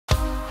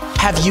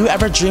Have you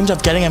ever dreamed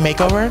of getting a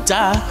makeover?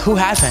 Duh, who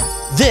hasn't?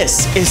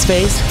 This is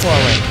Face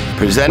Forward.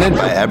 Presented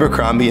by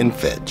Abercrombie &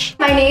 Fitch.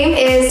 My name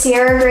is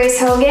Tiarra Grace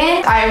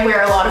Hogan. I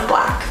wear a lot of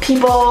black.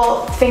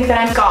 People think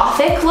that I'm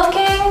gothic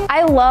looking.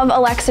 I love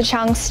Alexa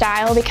Chung's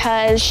style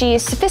because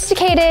she's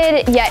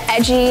sophisticated yet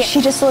edgy.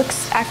 She just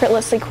looks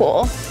effortlessly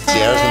cool.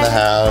 Tiara's in the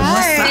house.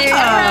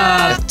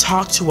 Hi.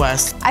 Talk to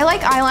us. I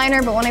like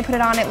eyeliner, but when I put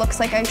it on, it looks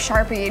like I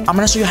Sharpied. I'm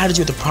gonna show you how to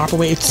do it the proper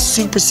way. It's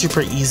super,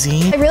 super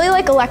easy. I really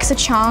like Alexa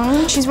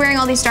Chung. She's wearing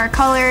all these dark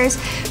colors,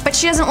 but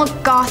she doesn't look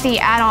gothy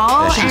at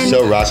all. Yeah, she's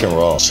so rock and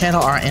roll.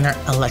 Channel our inner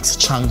Alexa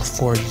Chung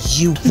for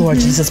you. Lord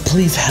Jesus,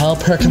 please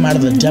help her come out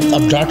of the depth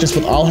of darkness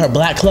with all her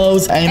black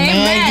clothes.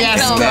 Amen. Yes,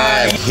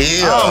 God.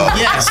 Oh,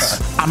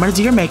 yes. I'm gonna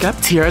do your makeup.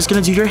 Tiara's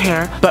gonna do your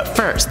hair. But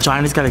first,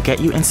 Johnny's gotta get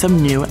you in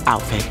some new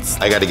outfits.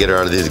 I gotta get her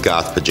out of these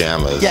goth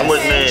pajamas. Yes. Come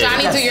with me.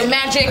 Johnny, do your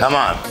magic. Come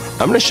on.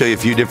 I'm gonna show you a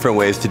few different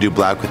ways to do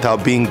black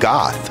without being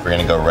goth. We're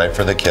gonna go right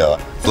for the kill.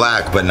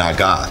 Black, but not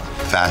goth.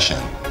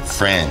 Fashion.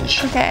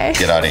 Fringe. Okay.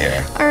 Get out of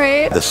here. All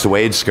right. The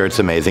suede skirt's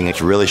amazing.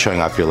 It's really showing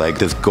off your leg.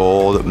 This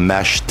gold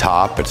mesh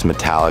top, it's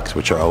metallics,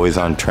 which are always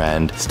on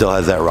trend. Still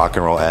has that rock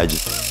and roll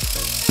edge.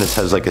 This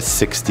has like a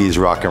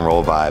 60s rock and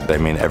roll vibe. I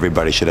mean,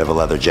 everybody should have a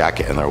leather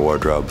jacket in their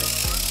wardrobe.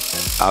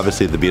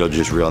 Obviously, the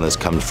Beetlejuice realness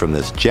comes from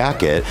this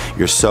jacket.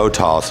 You're so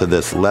tall, so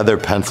this leather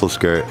pencil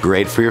skirt,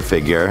 great for your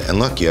figure. And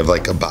look, you have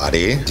like a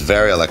body. It's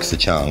very Alexa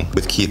Chung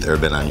with Keith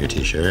Urban on your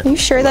t-shirt. Are you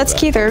sure that's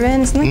Keith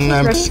Urban? Isn't that Keith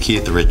Urban? It's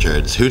Keith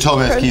Richards. Who told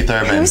me it's Keith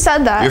Urban? Who said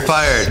that? You're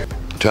fired.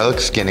 Do I look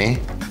skinny?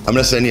 I'm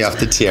gonna send you off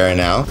to Tiara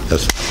now.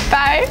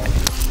 Bye.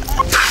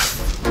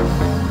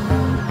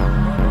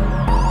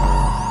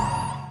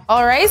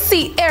 All right,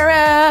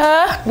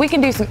 Sierra. We can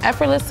do some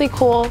effortlessly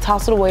cool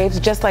tousled waves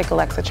just like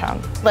Alexa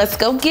Chung. Let's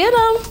go get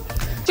them.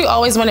 You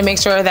always want to make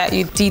sure that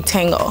you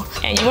detangle.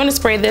 And you want to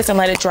spray this and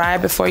let it dry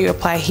before you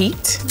apply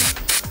heat.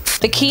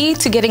 The key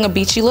to getting a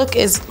beachy look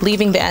is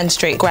leaving the ends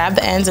straight. Grab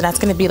the ends and that's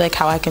gonna be like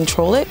how I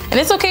control it. And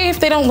it's okay if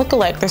they don't look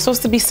alike. They're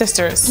supposed to be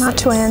sisters. Not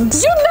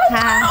twins. You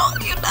know, girl,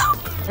 you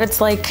know. It's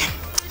like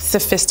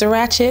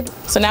sophisticated.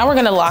 So now we're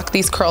gonna lock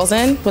these curls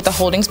in with the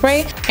holding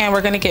spray and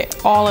we're gonna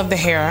get all of the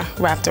hair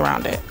wrapped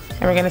around it.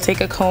 And we're gonna take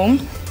a comb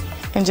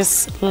and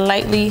just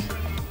lightly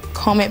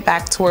comb it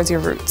back towards your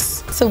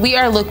roots. So we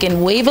are looking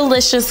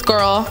wavelicious,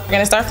 girl. We're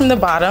gonna start from the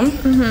bottom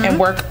and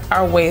work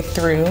our way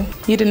through.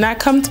 You did not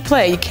come to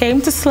play, you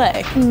came to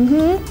slay.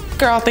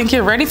 Girl, I think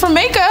you're ready for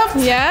makeup.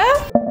 Yeah?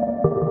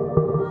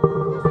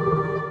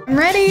 I'm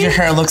ready. Your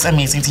hair looks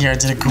amazing. Tiara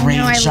did a great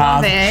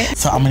job. I love it.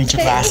 So I'm gonna need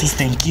your glasses,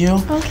 thank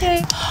you.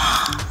 Okay.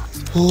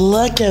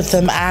 Look at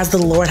them as the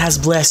Lord has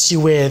blessed you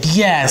with.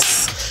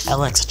 Yes.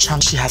 Alexa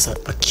Chung, she has a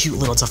cute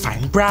little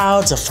defined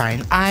brow,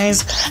 defined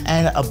eyes,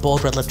 and a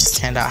bold red lip to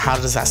stand out. How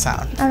does that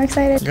sound? I'm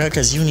excited. Good,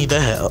 because you need the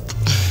help.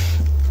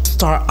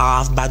 Start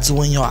off by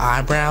doing your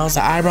eyebrows.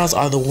 The eyebrows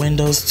are the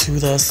windows to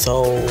the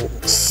soul.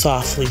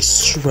 Softly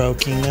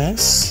stroking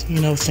this.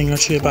 You know a thing or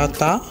two about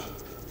that?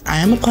 I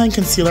am applying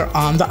concealer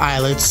on the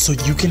eyelids so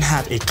you can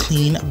have a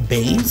clean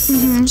base.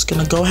 I'm just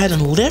gonna go ahead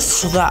and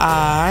lift the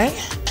eye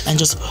and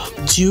just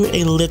do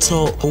a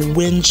little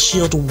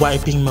windshield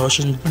wiping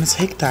motion. I'm gonna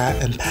take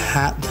that and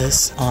pat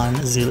this on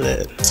the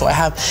lid. So I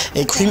have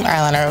a cream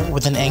eyeliner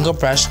with an angle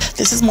brush.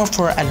 This is more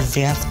for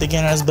advanced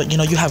beginners, but you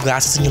know, you have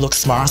glasses and you look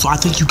smart, so I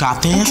think you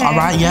got this, all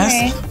right,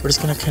 yes? We're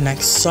just gonna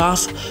connect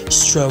soft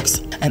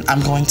strokes and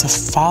I'm going to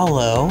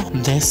follow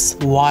this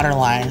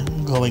waterline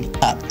going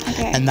up.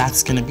 And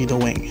that's gonna be the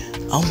wing.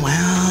 Oh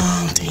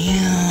wow,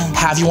 damn.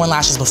 Have you worn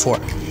lashes before?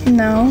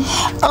 No.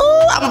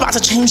 Oh, I'm about to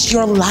change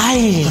your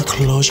life.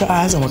 Close your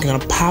eyes and we're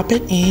gonna pop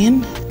it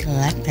in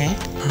like that.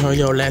 Curl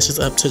your lashes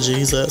up to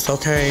Jesus,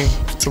 okay?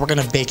 So we're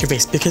gonna bake your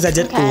face. Because I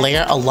did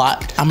layer a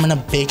lot, I'm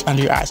gonna bake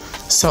under your eyes.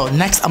 So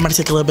next, I'm gonna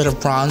take a little bit of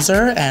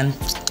bronzer and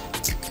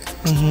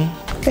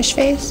Fish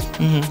face.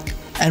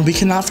 And we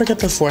cannot forget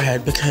the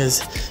forehead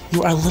because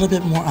you are a little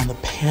bit more on the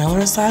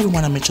paler side. We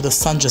want to make sure the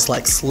sun just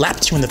like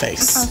slapped you in the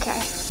face.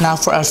 Okay. Now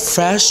for a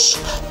fresh,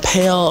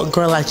 pale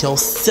girl like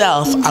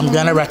yourself, I'm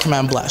gonna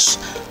recommend blush.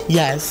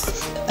 Yes.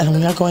 And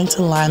we are going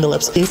to line the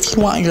lips. If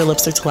you want your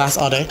lipstick to last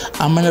all day,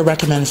 I'm gonna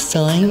recommend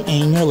filling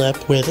in your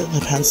lip with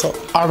the pencil.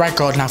 All right,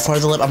 girl, now for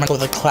the lip, I'm gonna go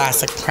with a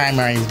classic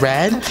primary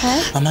red.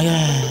 Okay. Oh my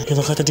God, you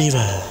look like a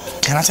diva.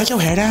 Can I take your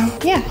hair down?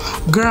 Yeah.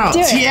 Girl, Do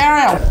it.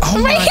 Tiara.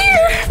 Oh Right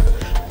here.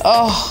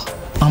 Oh.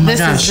 Oh my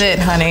This gosh. is it,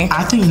 honey.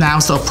 I think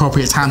now's the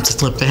appropriate time to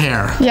flip the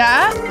hair.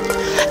 Yeah?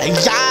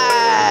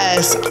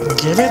 Yes!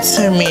 Give it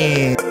to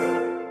me.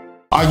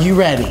 Are you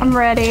ready? I'm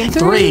ready.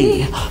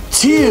 3,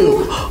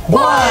 2,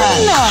 1.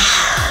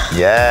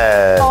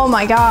 Yes. Oh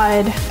my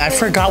God. I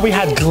forgot we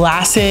had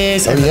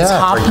glasses and the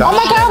top. Oh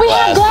my God, we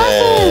have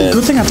glasses.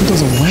 Good thing I put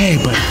those away,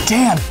 but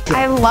damn.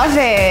 I love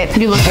it.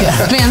 You look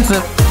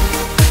expensive.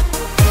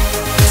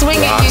 Swing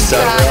it, you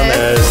got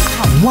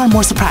it. One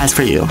more surprise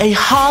for you. A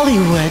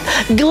Hollywood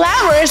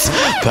glamorous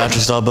Patrick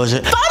Starrr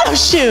budget photo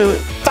shoot.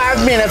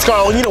 5 minutes,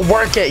 girl. We need to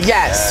work it.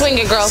 Yes. Swing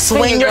it, girl.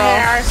 Swing your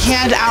hair.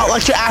 Hand out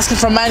like you're asking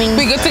for money.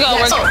 We good to go.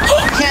 Yes. We're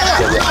good. Hand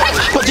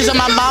out. Put these on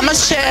my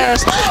mama's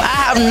chairs. I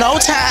have no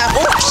time.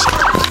 Oops.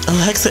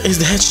 Alexa, is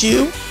that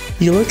you?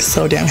 You look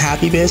so damn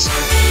happy, bitch.